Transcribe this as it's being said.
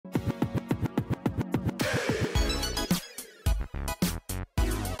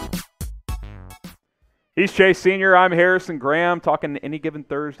He's Chase Sr. I'm Harrison Graham, talking Any Given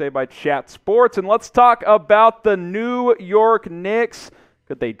Thursday by Chat Sports. And let's talk about the New York Knicks.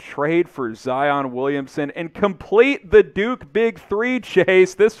 Could they trade for Zion Williamson and complete the Duke Big Three,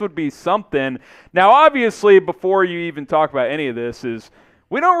 Chase? This would be something. Now, obviously, before you even talk about any of this,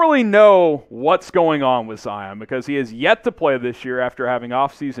 we don't really know what's going on with Zion because he has yet to play this year after having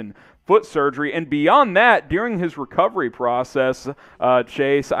offseason foot surgery. And beyond that, during his recovery process,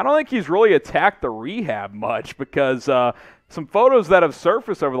 Chase, I don't think he's really attacked the rehab much because some photos that have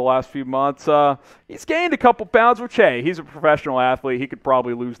surfaced over the last few months, he's gained a couple pounds, which, hey, he's a professional athlete. He could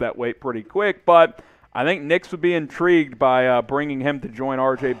probably lose that weight pretty quick. But I think Knicks would be intrigued by bringing him to join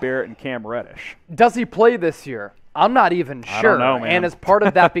R.J. Barrett and Cam Reddish. Does he play this year? I'm not even sure. I don't know, man. And as part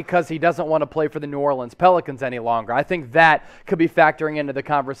of that, because he doesn't want to play for the New Orleans Pelicans any longer. I think that could be factoring into the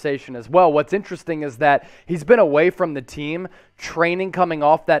conversation as well. What's interesting is that he's been away from the team training coming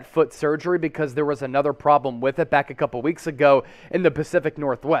off that foot surgery because there was another problem with it back a couple weeks ago in the Pacific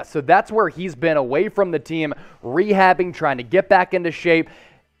Northwest. So that's where he's been away from the team, rehabbing, trying to get back into shape.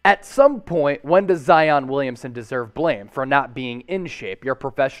 At some point, when does Zion Williamson deserve blame for not being in shape? You're a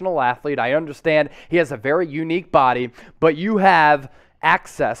professional athlete. I understand he has a very unique body, but you have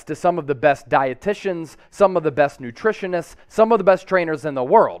access to some of the best dietitians, some of the best nutritionists, some of the best trainers in the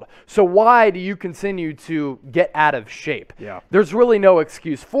world. So why do you continue to get out of shape? Yeah. There's really no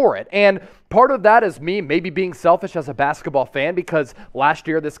excuse for it. And part of that is me maybe being selfish as a basketball fan because last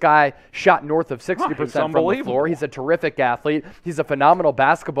year this guy shot north of 60% from the floor. He's a terrific athlete. He's a phenomenal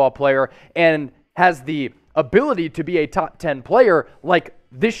basketball player and has the ability to be a top 10 player like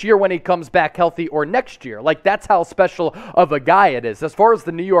this year when he comes back healthy or next year. Like, that's how special of a guy it is. As far as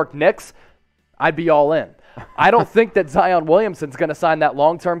the New York Knicks, I'd be all in. I don't think that Zion Williamson's going to sign that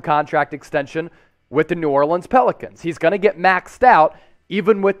long-term contract extension with the New Orleans Pelicans. He's going to get maxed out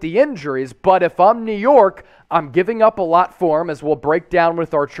even with the injuries, but if I'm New York, I'm giving up a lot for him, as we'll break down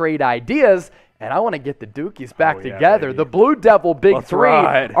with our trade ideas. And I want to get the Dukies back together. Baby. The Blue Devil Big Three.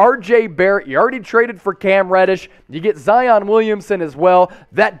 Right. R.J. Barrett, you already traded for Cam Reddish. You get Zion Williamson as well.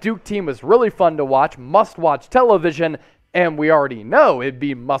 That Duke team was really fun to watch, must-watch television. And we already know it'd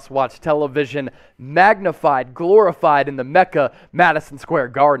be must-watch television, magnified, glorified in the Mecca, Madison Square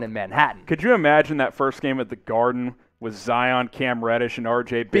Garden in Manhattan. Could you imagine that first game at the Garden with Zion, Cam Reddish, and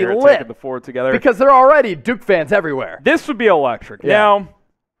R.J. Barrett taking the floor together? Because there are already Duke fans everywhere. This would be electric. Yeah. Now,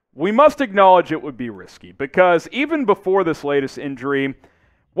 we must acknowledge it would be risky because even before this latest injury,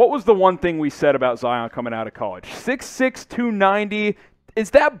 what was the one thing we said about Zion coming out of college? 6'6", 290. Is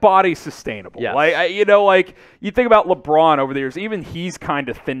that body sustainable? Yes. Like you think about LeBron over the years, even he's kind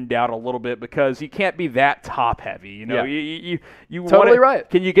of thinned out a little bit because you can't be that top heavy. You Totally right.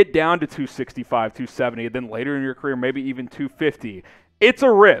 Can you get down to 265, 270, and then later in your career maybe even 250? It's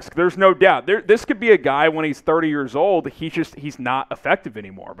a risk. There's no doubt. This could be a guy when he's 30 years old, he's not effective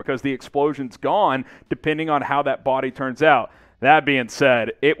anymore because the explosion's gone depending on how that body turns out. That being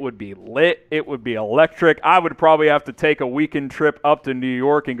said, it would be lit. It would be electric. I would probably have to take a weekend trip up to New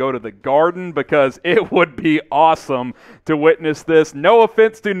York and go to the Garden because it would be awesome to witness this. No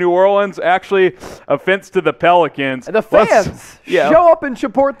offense to New Orleans. Actually, offense to the Pelicans. The fans, show up and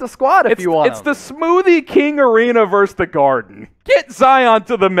support the squad if you want. It's the Smoothie King Arena versus the Garden. Get Zion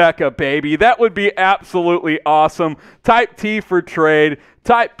to the Mecca, baby. That would be absolutely awesome. Type T for trade.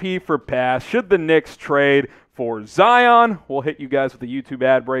 Type P for pass. Should the Knicks trade for Zion? We'll hit you guys with a YouTube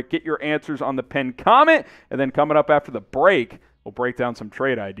ad break. Get your answers on the pinned comment. And then coming up after the break, we'll break down some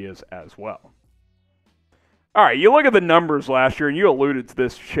trade ideas as well. All right, you look at the numbers last year, and you alluded to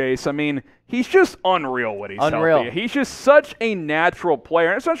this, Chase. I mean, he's just unreal when he's healthy. He's just such a natural player.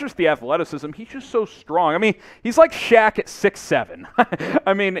 And it's not just the athleticism. He's just so strong. I mean, he's like Shaq at 6'7".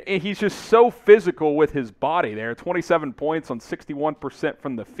 I mean, he's just so physical with his body there. 27 points on 61%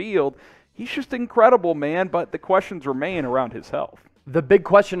 from the field. He's just incredible, man, but the questions remain around his health. The big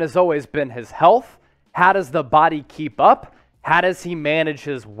question has always been his health. How does the body keep up? How does he manage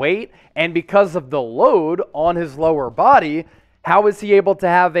his weight? And because of the load on his lower body, how is he able to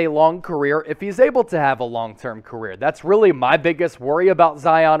have a long career if he's able to have a long-term career? That's really my biggest worry about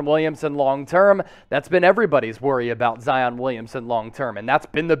Zion Williamson long-term. That's been everybody's worry about Zion Williamson long-term, and that's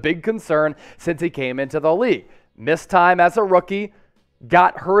been the big concern since he came into the league. Missed time as a rookie.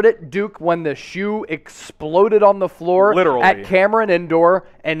 Got hurt at Duke when the shoe exploded on the floor at Cameron Indoor,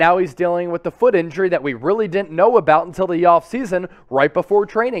 and now he's dealing with the foot injury that we really didn't know about until the offseason right before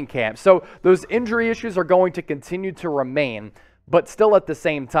training camp. So those injury issues are going to continue to remain, but still at the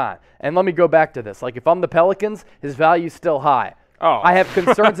same time. And let me go back to this. Like, if I'm the Pelicans, his value's still high. Oh. I have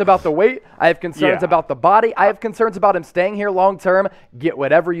concerns about the weight. I have concerns about the body. I have concerns about him staying here long term. Get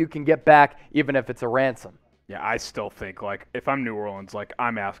whatever you can get back, even if it's a ransom. Yeah, I still think, like, if I'm New Orleans, like,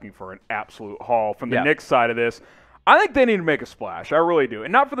 I'm asking for an absolute haul. From the Knicks side of this, I think they need to make a splash. I really do.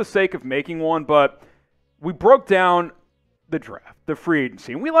 And not for the sake of making one, but we broke down the draft, the free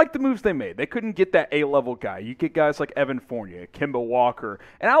agency, and we like the moves they made. They couldn't get that A-level guy. You get guys like Evan Fournier, Kemba Walker,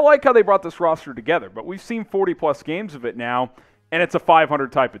 and I like how they brought this roster together, but we've seen 40-plus games of it now, and it's a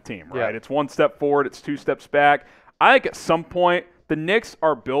 500 type of team, right? It's one step forward, it's two steps back. I think at some point, the Knicks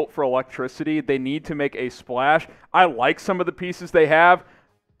are built for electricity. They need to make a splash. I like some of the pieces they have,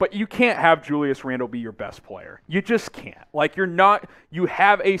 but you can't have Julius Randle be your best player. You just can't. Like, you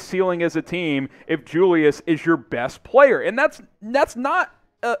have a ceiling as a team if Julius is your best player. And that's not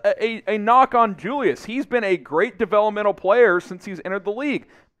a knock on Julius. He's been a great developmental player since he's entered the league,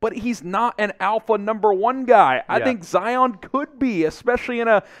 but he's not an alpha number one guy. I think Zion could be, especially in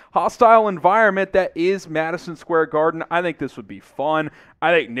a hostile environment that is Madison Square Garden. I think this would be fun.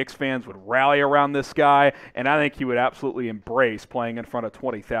 I think Knicks fans would rally around this guy, and I think he would absolutely embrace playing in front of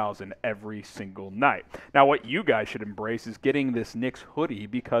 20,000 every single night. Now, what you guys should embrace is getting this Knicks hoodie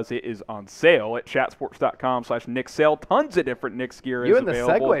because it is on sale at chatsports.com/Knicks sale. Tons of different Knicks gear is available.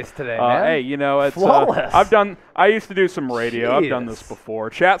 You and the segues today, man. Hey, you know, it's flawless. I used to do some radio. I've done this before.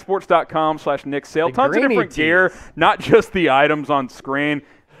 Chatsports.com/Knicks sale. Tons of different gear, not just the items on screen.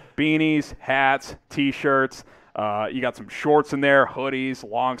 Beanies, hats, T-shirts. You got some shorts in there, hoodies,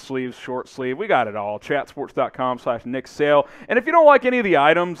 long sleeves, short sleeve. We got it all. Chatsports.com/Knicks sale. And if you don't like any of the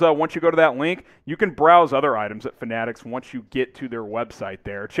items, once you go to that link, you can browse other items at Fanatics once you get to their website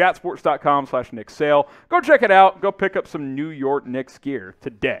there. Chatsports.com/Knicks sale. Go check it out. Go pick up some New York Knicks gear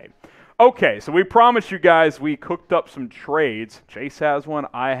today. Okay, so we promised you guys we cooked up some trades. Chase has one.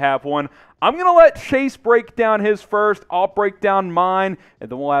 I have one. I'm going to let Chase break down his first. I'll break down mine,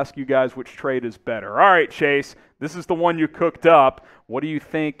 and then we'll ask you guys which trade is better. All right, Chase, this is the one you cooked up. What do you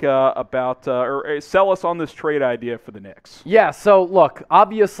think about or sell us on this trade idea for the Knicks? Yeah, so look,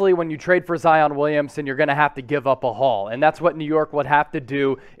 obviously when you trade for Zion Williamson, you're going to have to give up a haul, and that's what New York would have to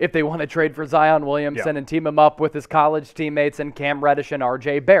do if they want to trade for Zion Williamson and team him up with his college teammates and Cam Reddish and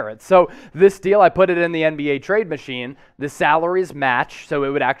RJ Barrett. So this deal, I put it in the NBA trade machine. The salaries match, so it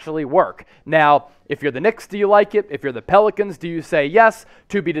would actually work. Now, if you're the Knicks, do you like it? If you're the Pelicans, do you say yes?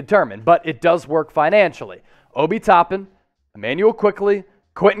 To be determined, but it does work financially. Obi Toppin, Emmanuel Quickley,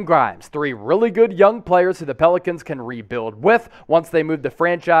 Quentin Grimes, three really good young players who the Pelicans can rebuild with once they move the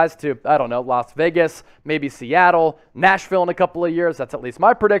franchise to, I don't know, Las Vegas, maybe Seattle, Nashville in a couple of years. That's at least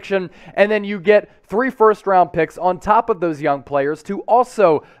my prediction. And then you get 3 first-round picks on top of those young players to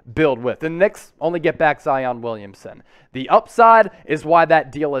also build with. The Knicks only get back Zion Williamson. The upside is why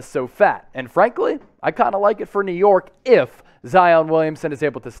that deal is so fat. And frankly, I kind of like it for New York if Zion Williamson is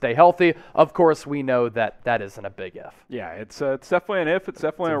able to stay healthy. Of course, we know that that isn't a big if. Yeah, it's definitely an if. It's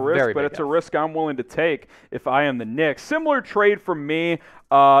definitely a risk, but it's a risk I'm willing to take if I am the Knicks. Similar trade from me.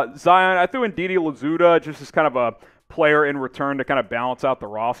 Zion, I threw in Didi Lazuda just as kind of a player in return to kind of balance out the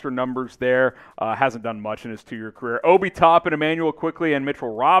roster numbers there. Hasn't done much in his 2-year career. Obi Toppin, Emmanuel Quickley, and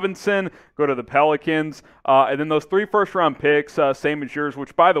Mitchell Robinson go to the Pelicans. And then those 3 first-round picks, same as yours,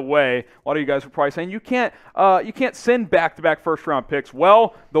 which, by the way, a lot of you guys are probably saying, you can't send back-to-back first-round picks.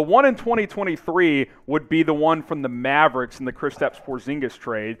 Well, the one in 2023 would be the one from the Mavericks in the Kristaps Porzingis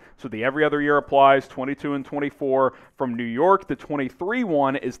trade. So the every other year applies, 22 and 24 from New York. The 23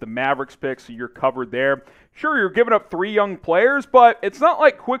 one is the Mavericks pick, so you're covered there. Sure, you're giving up 3 young players, but it's not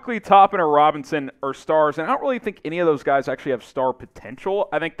like Quickley, Toppin, or Robinson are stars, and I don't really think any of those guys actually have star potential.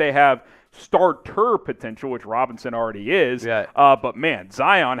 I think they have starter potential, which Robinson already is. Yeah. But, man,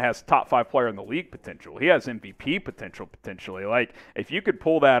 Zion has top 5 player in the league potential. He has MVP potential potentially. Like, if you could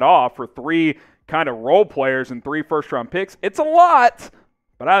pull that off for 3 kind of role players and 3 first-round picks, it's a lot.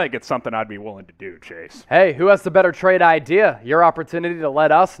 But I think it's something I'd be willing to do, Chase. Hey, who has the better trade idea? Your opportunity to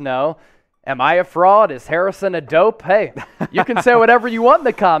let us know. Am I a fraud? Is Harrison a dope? Hey, you can say whatever you want in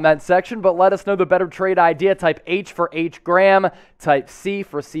the comment section, but let us know the better trade idea. Type H for H Graham. Type C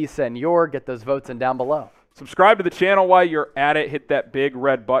for C Senor. Get those votes in down below. Subscribe to the channel while you're at it. Hit that big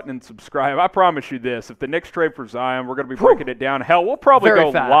red button and subscribe. I promise you this. If the Knicks trade for Zion, we're going to be breaking it down. Hell, we'll probably go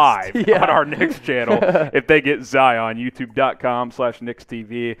live on our Knicks channel if they get Zion.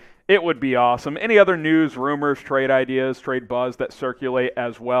 YouTube.com/KnicksTV. It would be awesome. Any other news, rumors, trade ideas, trade buzz that circulate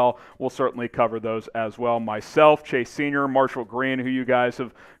as well, we'll certainly cover those as well. Myself, Chase Sr., Marshall Green, who you guys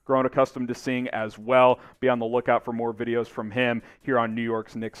have grown accustomed to seeing as well. Be on the lookout for more videos from him here on New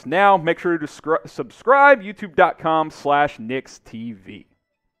York's Knicks Now. Make sure to subscribe, youtube.com/KnicksTV.